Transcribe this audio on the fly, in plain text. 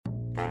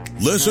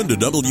Listen to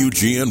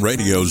WGN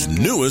Radio's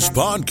newest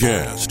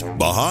podcast,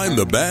 Behind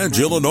the Badge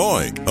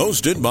Illinois,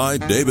 hosted by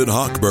David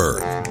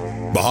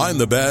Hochberg. Behind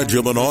the Badge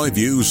Illinois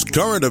views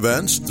current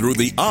events through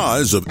the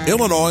eyes of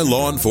Illinois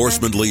law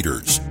enforcement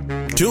leaders.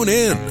 Tune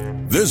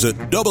in. Visit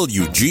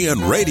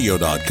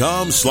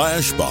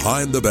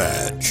WGNradio.com/Behind the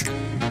Badge.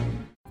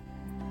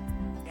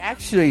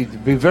 Actually, to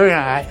be very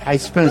honest, I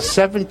spent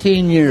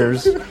 17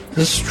 years,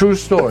 this is a true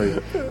story,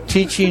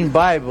 teaching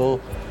Bible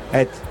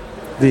at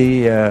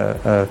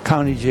the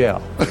county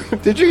jail.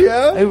 Did you?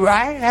 Yeah.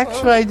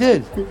 I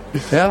did.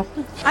 Yeah.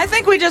 I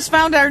think we just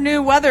found our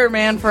new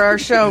weatherman for our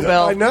show,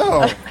 Bill. I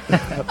know.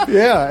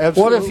 Yeah,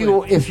 absolutely.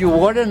 What if you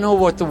want to know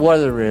what the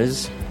weather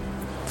is?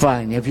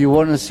 Fine. If you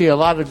want to see a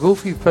lot of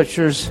goofy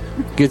pictures,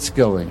 get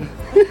Skilling.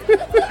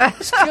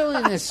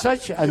 Skilling is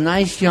such a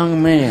nice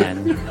young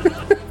man,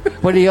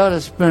 but he ought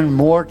to spend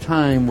more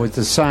time with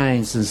the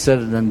signs instead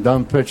of them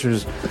dumb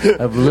pictures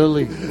of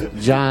Lily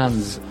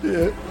Johns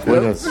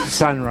with a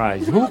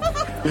sunrise. Who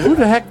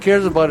the heck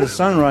cares about a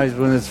sunrise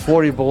when it's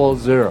 40 below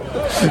zero?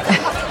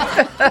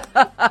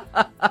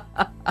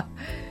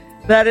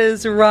 That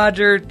is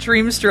Roger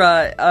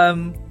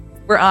Triemstra.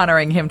 We're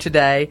honoring him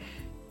today.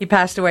 He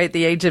passed away at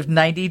the age of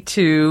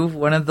 92,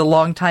 one of the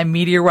longtime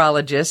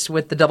meteorologists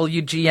with the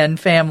WGN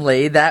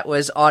family. That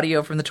was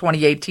audio from the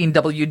 2018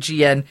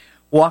 WGN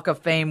Walk of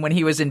Fame when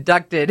he was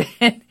inducted.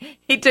 And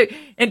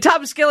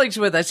Tom Skilling's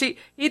with us. He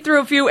threw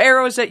a few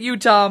arrows at you,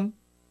 Tom.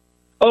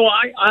 Oh,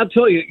 I'll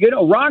tell you,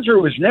 Roger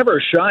was never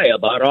shy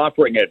about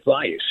offering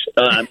advice.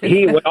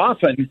 He would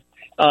often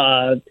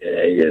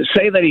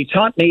say that he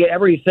taught me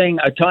everything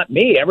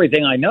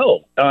I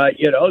know,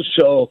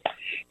 so,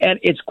 and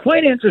it's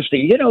quite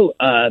interesting.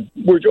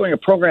 We're doing a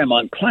program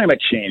on climate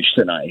change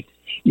tonight.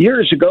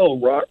 Years ago,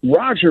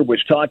 Roger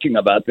was talking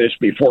about this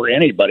before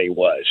anybody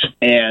was,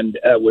 and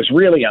was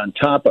really on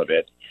top of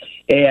it.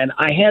 And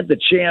I had the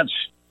chance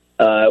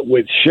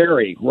with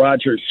Sherry,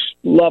 Roger's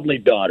lovely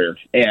daughter,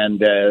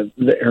 and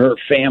her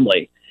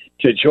family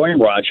to join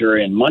Roger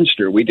in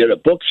Munster. We did a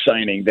book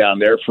signing down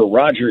there for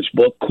Roger's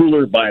book,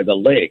 Cooler by the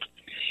Lake,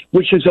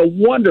 which is a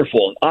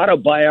wonderful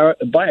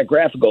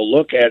autobiographical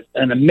look at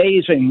an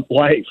amazing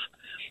life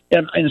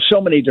in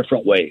so many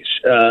different ways,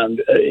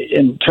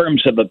 in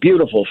terms of a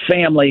beautiful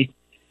family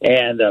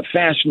and a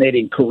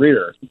fascinating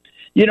career.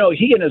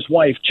 He and his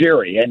wife,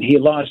 Jerry, and he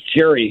lost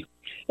Jerry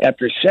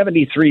after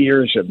 73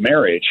 years of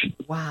marriage,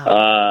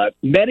 wow.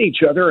 Met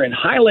each other in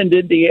Highland,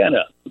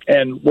 Indiana,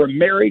 and were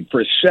married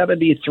for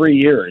 73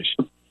 years.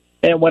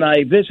 And when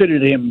I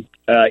visited him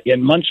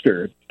in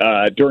Munster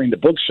during the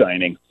book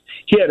signing,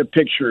 he had a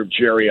picture of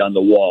Jerry on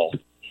the wall.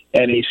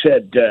 And he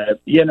said, I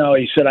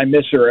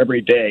miss her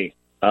every day.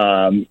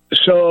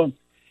 So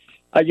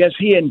I guess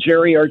he and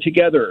Jerry are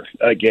together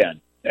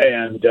again.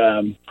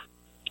 And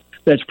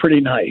that's pretty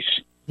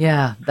nice.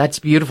 Yeah, that's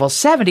beautiful.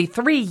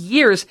 73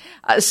 years.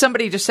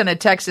 Somebody just sent a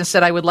text and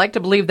said, I would like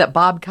to believe that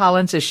Bob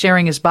Collins is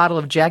sharing his bottle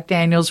of Jack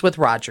Daniels with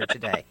Roger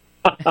today.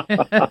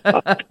 And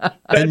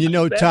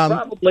Tom,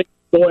 probably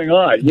going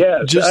on,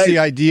 yes. Just the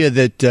idea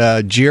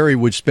that Jerry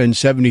would spend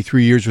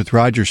 73 years with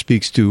Roger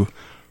speaks to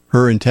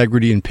her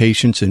integrity and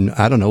patience and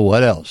I don't know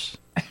what else.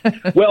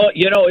 Well,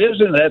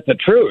 isn't that the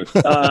truth?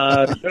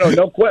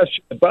 No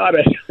question about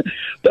it.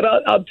 But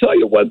I'll tell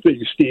you one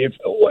thing, Steve.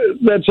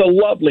 That's a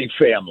lovely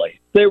family.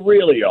 They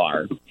really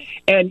are.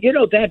 And,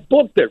 that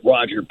book that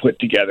Roger put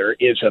together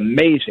is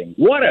amazing.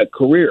 What a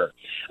career.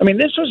 I mean,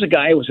 this was a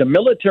guy who was a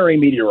military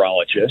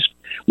meteorologist,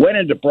 went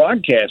into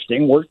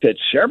broadcasting, worked at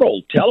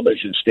several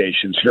television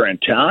stations here in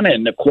town,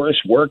 and, of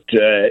course, worked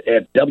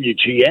at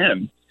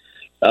WGN,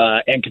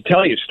 and could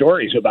tell you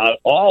stories about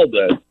all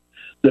the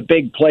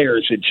big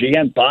players at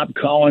GN, Bob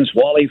Collins,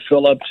 Wally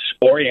Phillips,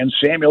 Orion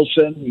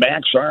Samuelson,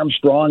 Max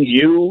Armstrong,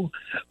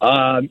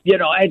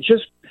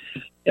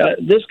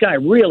 this guy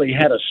really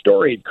had a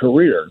storied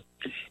career.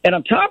 And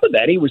on top of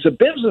that, he was a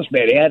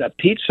businessman. He had a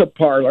pizza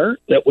parlor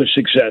that was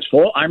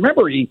successful. I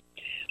remember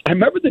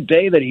the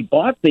day that he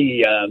bought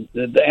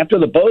after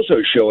the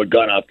Bozo show had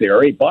gone up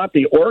there, he bought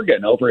the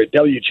organ over at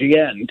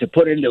WGN to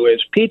put into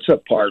his pizza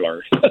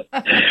parlor.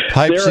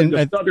 Pipes there in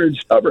the southern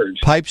suburbs.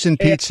 Pipes and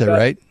pizza,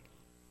 right?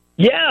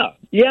 Yeah,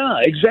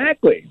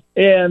 exactly.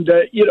 And,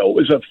 it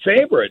was a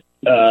favorite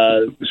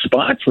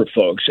spot for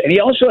folks. And he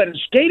also had a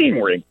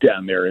skating rink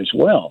down there as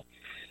well.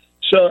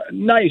 So,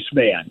 nice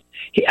man.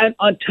 And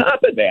on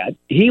top of that,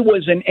 he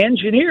was an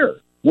engineer,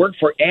 worked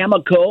for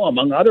Amoco,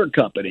 among other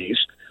companies.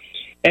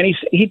 And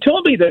he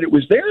told me that it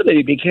was there that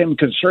he became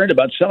concerned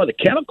about some of the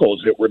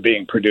chemicals that were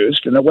being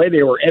produced and the way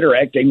they were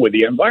interacting with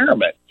the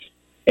environment.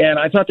 And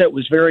I thought that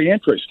was very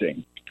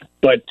interesting.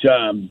 But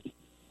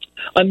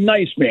a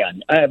nice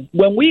man.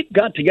 When we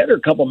got together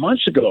a couple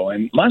months ago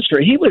in Munster,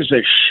 he was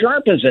as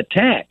sharp as a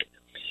tack,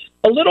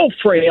 a little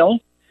frail.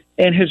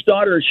 And his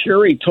daughter,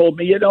 Sherry, told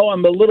me,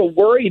 I'm a little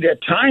worried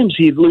at times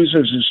he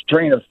loses his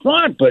train of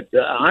thought. But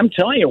I'm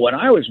telling you, when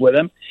I was with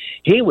him,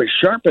 he was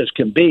sharp as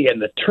can be. And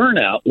the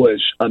turnout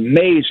was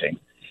amazing.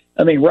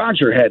 I mean,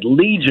 Roger had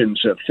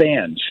legions of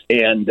fans.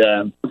 And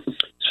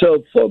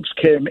so folks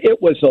came.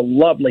 It was a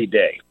lovely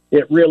day.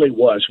 It really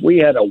was. We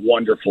had a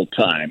wonderful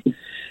time. He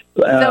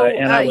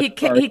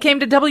came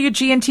to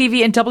WGN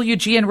TV and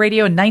WGN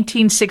Radio in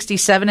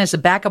 1967 as a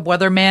backup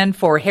weatherman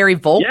for Harry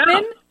Volkman?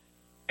 Yeah.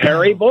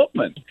 Harry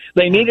Volkman.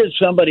 They needed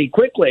somebody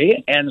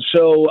quickly, and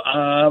so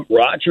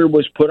Roger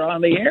was put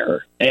on the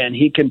air, and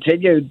he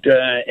continued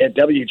at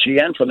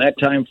WGN from that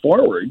time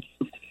forward.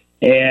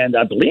 And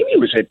I believe he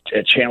was at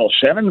Channel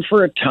 7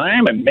 for a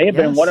time, and may have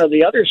been one of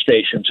the other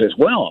stations as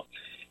well.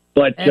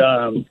 But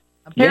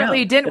apparently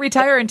he didn't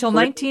retire until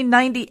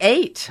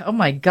 1998. Oh,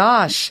 my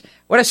gosh.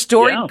 What a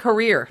storied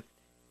career.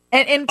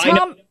 And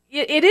Tom,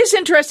 it is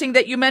interesting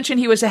that you mentioned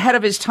he was ahead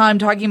of his time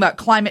talking about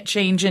climate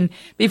change. And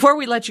before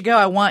we let you go,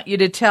 I want you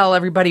to tell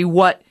everybody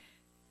what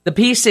the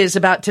piece is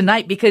about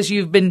tonight, because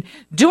you've been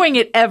doing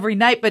it every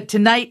night. But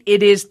tonight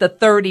it is the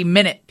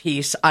 30-minute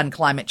piece on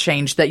climate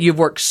change that you've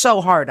worked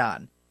so hard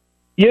on.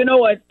 You know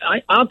what?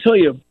 I'll tell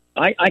you.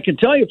 I can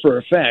tell you for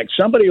a fact,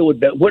 somebody who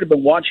would have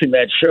been watching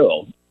that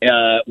show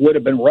would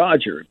have been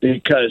Roger,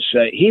 because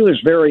he was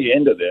very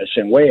into this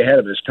and way ahead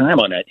of his time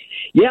on it.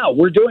 Yeah,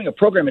 we're doing a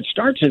program. It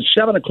starts at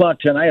 7 o'clock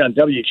tonight on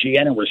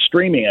WGN, and we're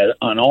streaming it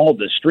on all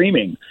the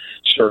streaming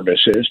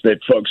services that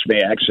folks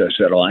may access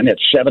it on.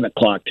 It's 7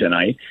 o'clock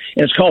tonight,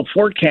 and it's called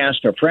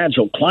Forecast of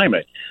Fragile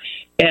Climate.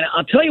 And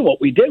I'll tell you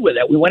what we did with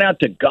it. We went out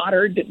to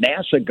Goddard,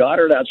 NASA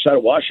Goddard outside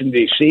of Washington,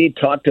 D.C.,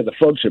 talked to the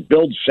folks that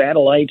build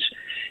satellites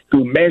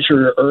who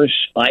measure Earth's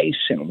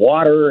ice and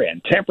water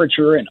and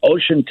temperature and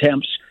ocean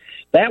temps.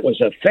 That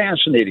was a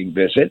fascinating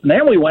visit. And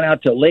then we went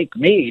out to Lake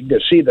Mead to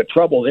see the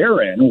trouble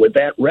they're in with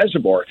that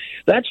reservoir.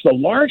 That's the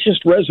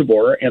largest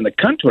reservoir in the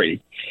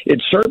country.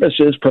 It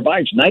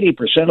provides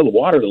 90% of the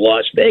water to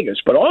Las Vegas,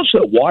 but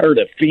also water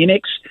to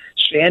Phoenix,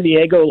 San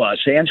Diego, Los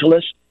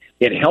Angeles.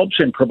 It helps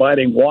in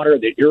providing water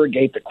that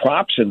irrigate the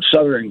crops in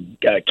Southern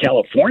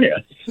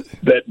California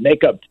that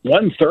make up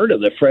 1/3 of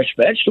the fresh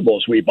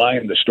vegetables we buy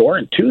in the store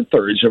and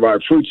 2/3 of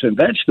our fruits and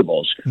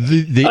vegetables.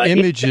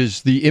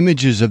 The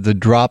images of the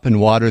drop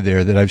in water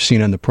there that I've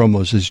seen on the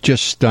promos is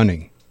just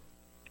stunning.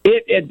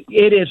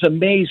 It is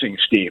amazing,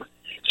 Steve.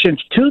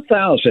 Since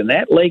 2000,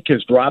 that lake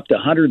has dropped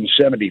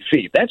 170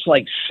 feet. That's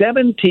like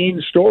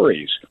 17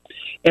 stories.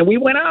 And we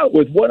went out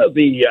with one of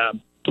the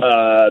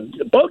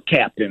boat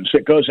captains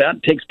that goes out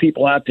and takes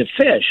people out to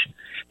fish.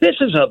 This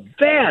is a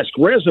vast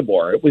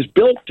reservoir. It was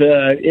built.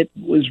 Came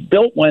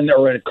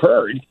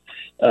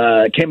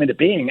into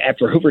being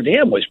after Hoover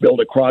Dam was built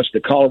across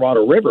the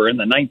Colorado River in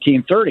the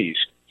 1930s.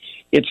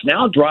 It's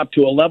now dropped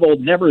to a level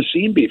never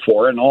seen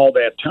before in all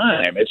that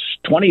time. It's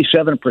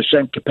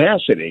 27%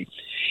 capacity.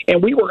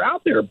 And we were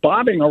out there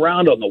bobbing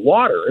around on the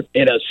water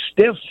in a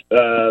stiff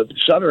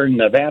southern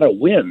Nevada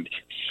wind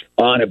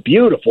on a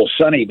beautiful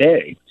sunny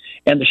day.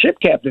 And the ship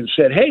captain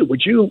said, "Hey,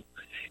 would you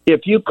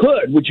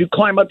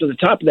climb up to the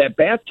top of that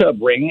bathtub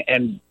ring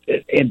and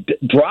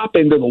drop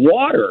into the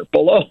water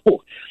below?"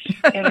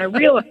 And I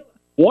realized,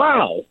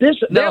 wow,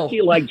 that'd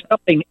be like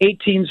jumping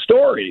 18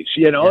 stories,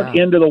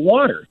 into the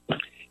water.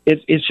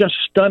 It's just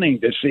stunning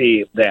to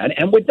see that.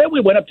 And then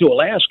we went up to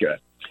Alaska,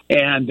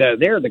 and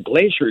there the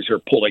glaciers are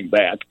pulling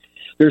back.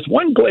 There's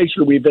one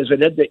glacier we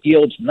visited that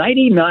yields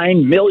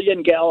 99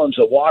 million gallons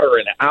of water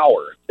an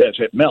hour as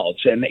it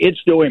melts, and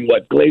it's doing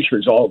what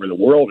glaciers all over the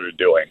world are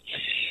doing.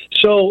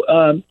 So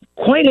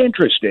quite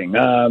interesting,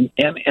 and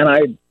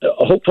I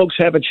hope folks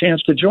have a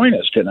chance to join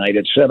us tonight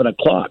at 7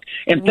 o'clock.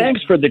 And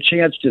thanks for the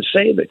chance to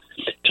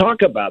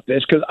talk about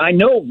this, because I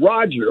know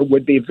Roger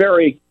would be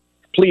very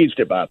pleased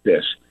about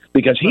this,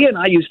 because he and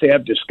I used to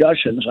have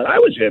discussions, and I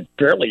was a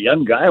fairly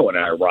young guy when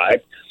I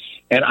arrived.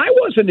 And I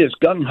wasn't as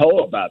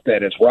gung-ho about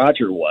that as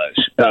Roger was.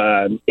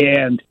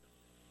 And,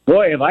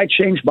 boy, have I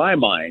changed my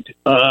mind,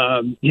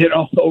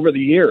 over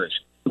the years.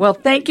 Well,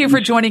 thank you for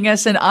joining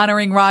us and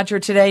honoring Roger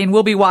today, and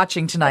we'll be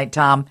watching tonight,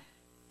 Tom.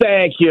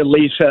 Thank you,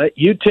 Lisa.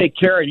 You take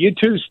care. You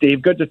too,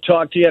 Steve. Good to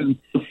talk to you. And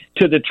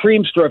to the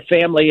Triemstra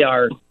family,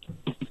 our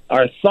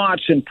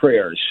thoughts and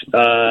prayers.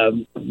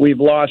 We've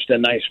lost a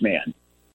nice man.